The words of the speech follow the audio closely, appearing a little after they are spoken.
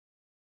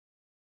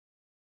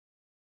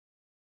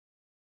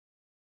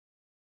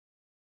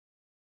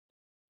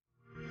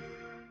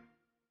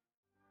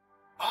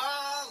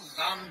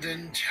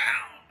London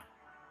town.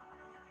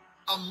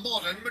 A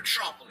modern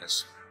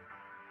metropolis.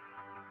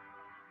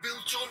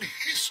 Built on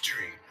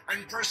history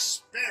and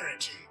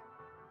prosperity.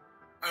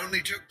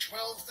 Only took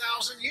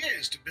 12,000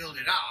 years to build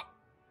it up,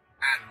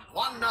 and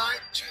one night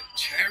to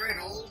tear it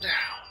all down.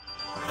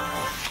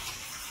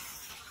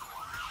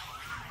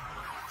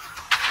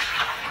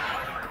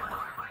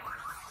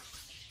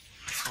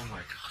 Oh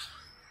my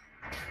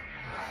god.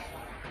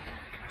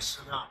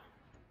 Listen up.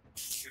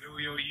 Get all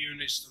your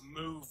units to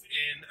move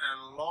in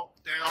and lock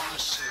down the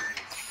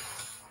city.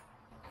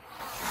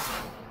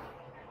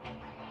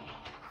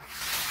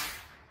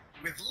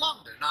 With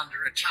London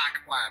under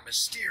attack by a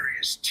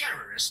mysterious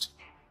terrorist,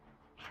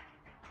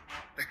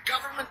 the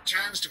government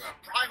turns to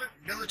a private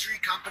military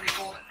company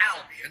called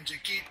Albion to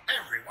keep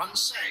everyone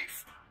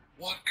safe.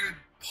 What could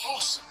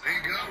possibly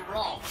go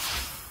wrong?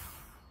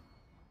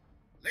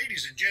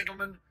 Ladies and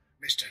gentlemen,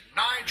 Mr.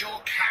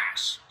 Nigel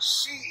Cass,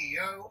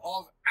 CEO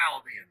of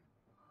Albion.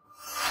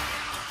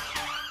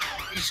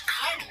 He's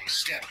kindly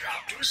stepped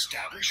out to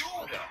establish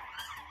order.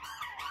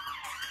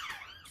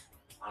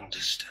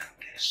 Understand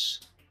this.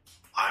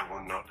 I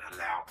will not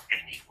allow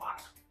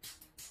anyone,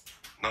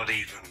 not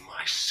even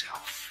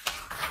myself,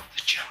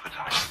 to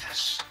jeopardize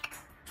this.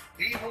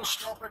 He will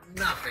stop at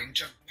nothing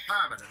to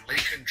permanently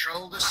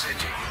control the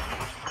city.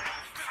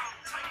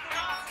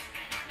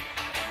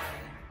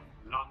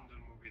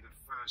 London will be the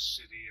first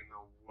city in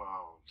the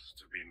world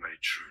to be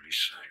made truly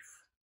safe.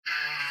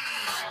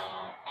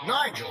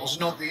 Nigel's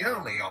not the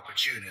only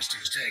opportunist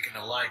who's taken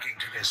a liking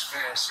to this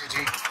fair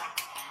city.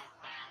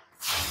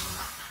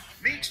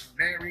 Meet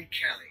Mary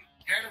Kelly,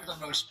 head of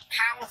the most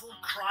powerful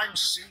crime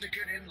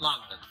syndicate in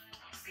London.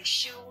 Be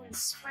sure and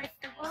spread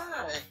the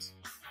word.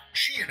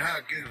 She and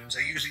her goons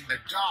are using the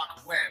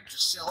dark web to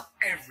sell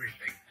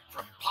everything,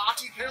 from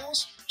party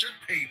pills to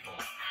people.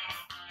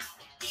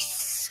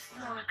 This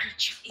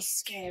microchip is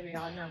scary,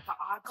 I know, but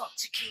I got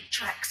to keep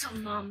tracks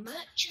on my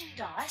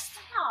merchandise,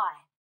 don't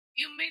I?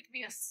 You made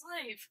me a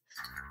slave.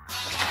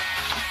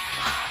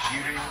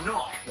 You do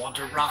not want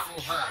to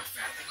ruffle her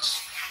feathers.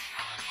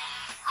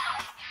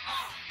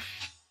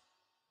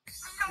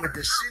 With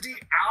the city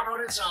out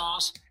on its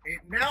arse, it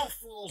now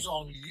falls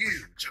on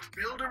you to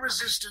build a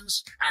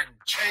resistance and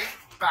take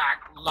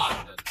back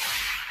London.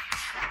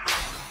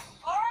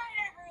 All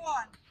right,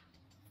 everyone.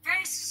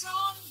 Faces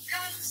on,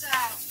 guns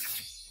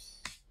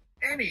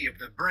out. Any of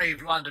the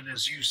brave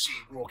Londoners you see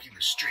walking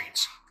the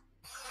streets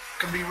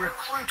can be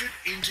recruited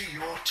into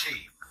your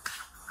team.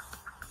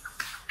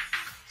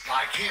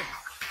 Like him.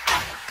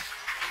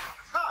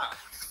 Her.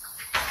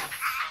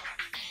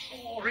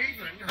 Or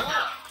even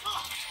her.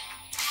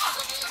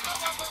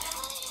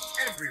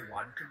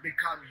 Everyone could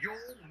become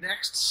your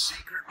next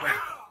secret weapon.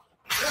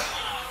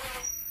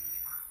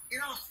 In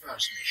our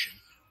first mission,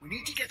 we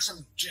need to get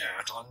some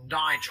dirt on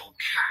Nigel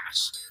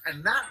Cass,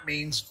 and that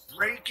means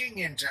breaking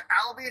into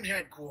Albion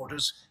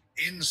headquarters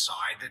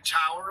inside the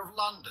Tower of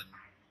London.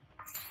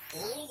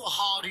 All the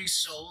hardy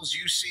souls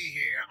you see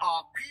here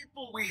are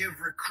people we have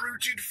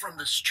recruited from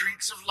the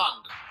streets of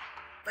London.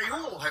 They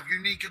all have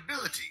unique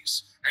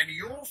abilities, and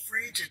you're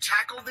free to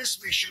tackle this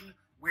mission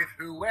with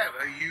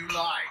whoever you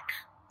like.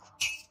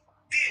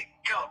 Dear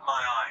God,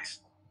 my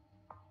eyes.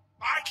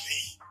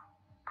 Mikey!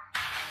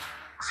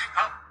 Zip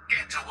up,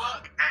 get to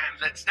work,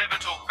 and let's never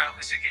talk about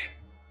this again.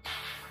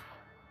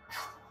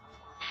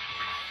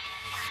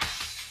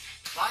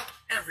 Like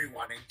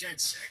everyone in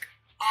DedSec,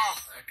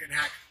 Arthur can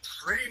hack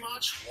pretty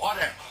much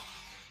whatever.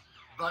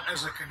 But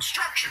as a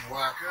construction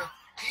worker,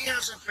 he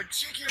has a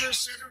particular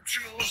set of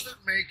tools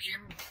that make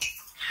him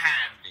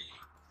handy.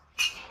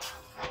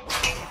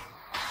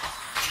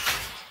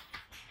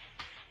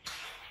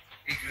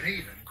 He can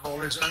even call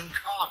his own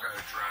cargo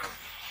drone.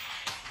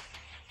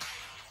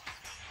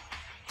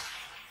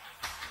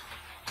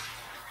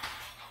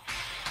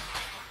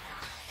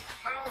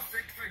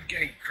 Perfect for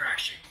gate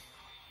crashing,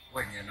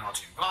 when you're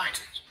not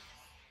invited.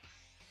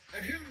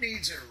 And who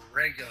needs a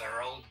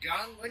regular old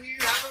gun when you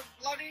have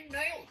a bloody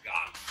nail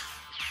gun?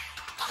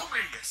 Come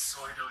here, you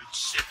soy-doing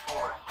shit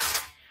boy.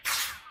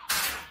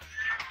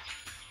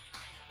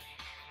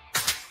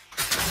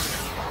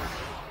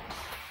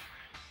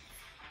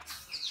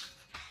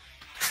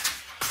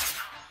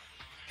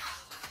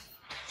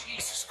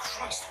 Jesus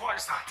Christ, what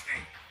is that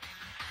thing?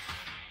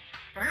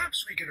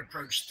 Perhaps we could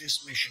approach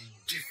this mission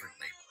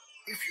differently.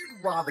 If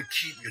you'd rather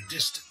keep your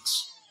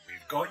distance,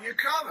 we've got you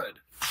covered.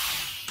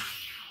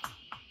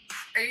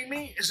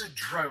 Amy is a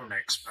drone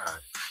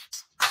expert.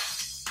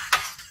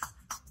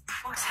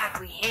 What have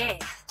we here?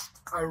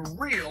 A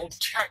real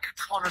tech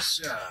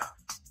connoisseur.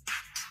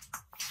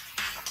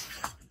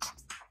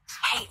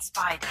 Hate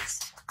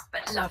spiders,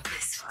 but love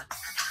this one.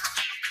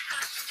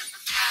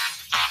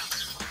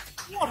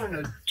 What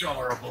an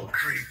adorable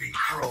creepy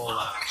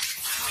crawler.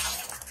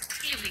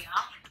 Here we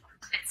are.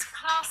 Let's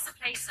class the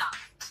place up.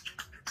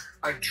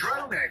 A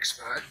drone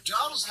expert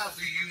does have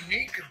the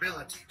unique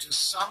ability to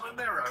summon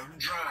their own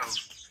drone.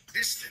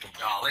 This little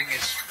darling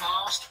is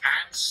fast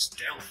and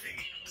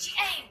stealthy. She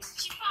aims,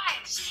 she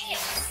fires, she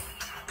hits.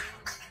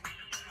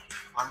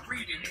 I'm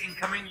reading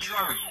incoming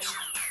drones.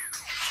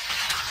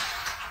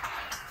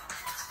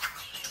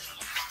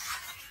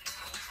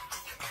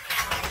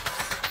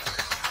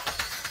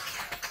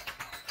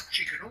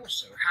 can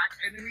also hack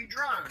enemy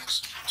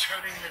drones,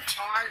 turning the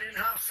tide in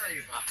her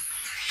favor.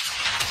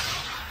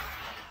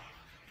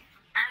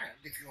 And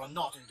if you are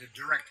not into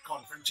direct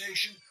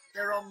confrontation,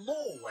 there are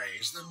more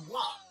ways than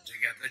one to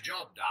get the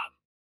job done.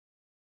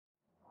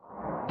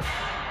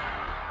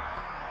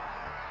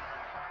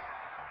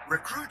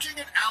 Recruiting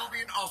an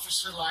Albion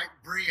officer like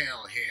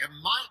Brielle here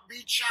might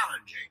be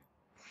challenging,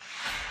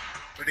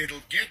 but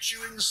it'll get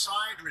you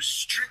inside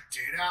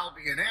restricted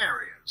Albion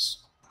areas.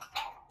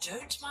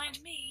 Don't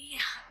mind me,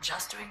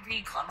 just doing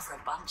recon for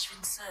a bunch of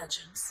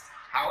insurgents.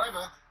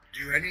 However,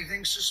 do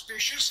anything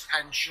suspicious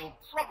and she'll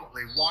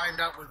probably wind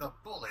up with a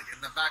bullet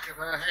in the back of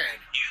her head.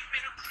 You've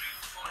been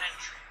approved for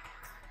entry.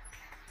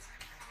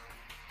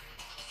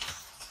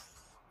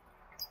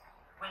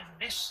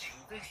 We're missing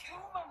the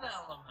human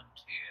element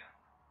here.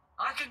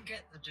 I can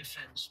get the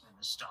Defence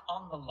Minister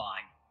on the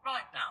line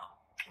right now.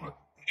 Well,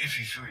 if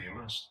you feel you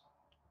must.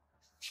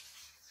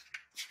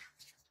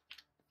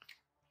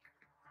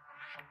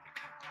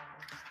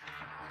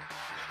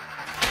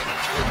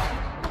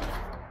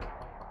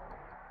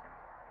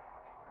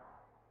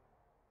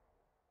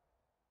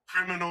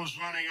 Criminals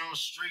running our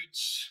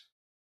streets,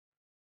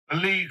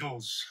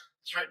 illegals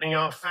threatening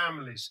our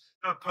families,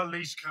 the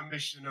police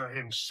commissioner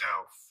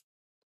himself,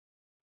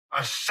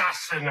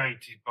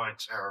 assassinated by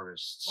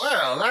terrorists.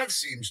 Well, that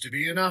seems to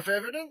be enough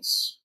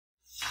evidence.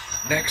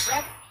 Next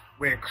up,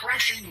 we're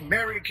crashing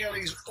Mary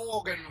Kelly's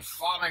organ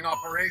farming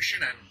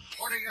operation and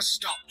putting a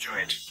stop to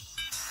it.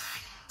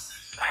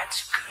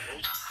 That's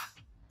good.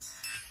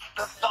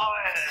 The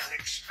buyers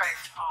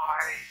expect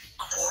high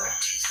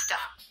quality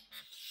stuff.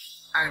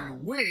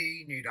 And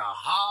we need a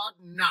hard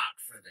nut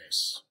for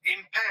this.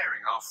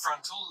 Impairing our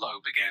frontal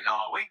lobe again,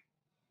 are we?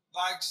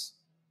 Lads,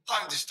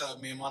 don't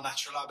disturb me in my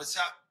natural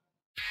habitat.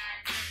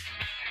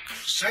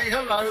 Say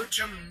hello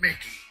to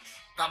Mickey.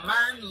 The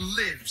man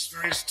lives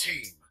for his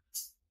team.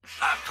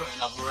 That put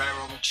another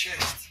hair on my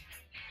chest.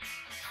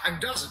 And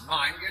doesn't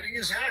mind getting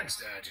his hands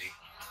dirty.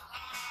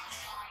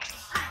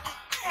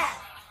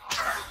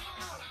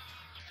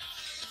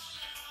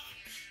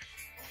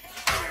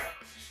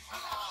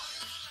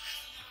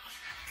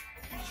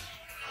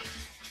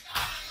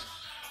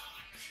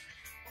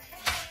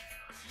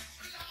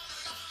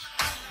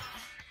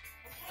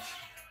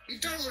 He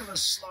does have a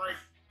slight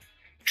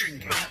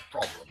drinking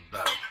problem,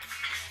 though.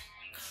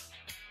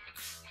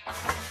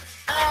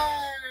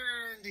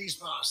 And he's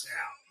passed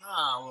out.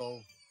 Ah,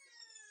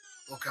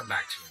 we'll come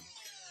back to him.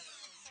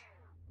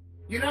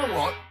 You know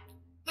what?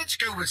 Let's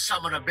go with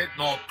someone a bit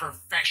more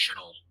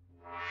professional.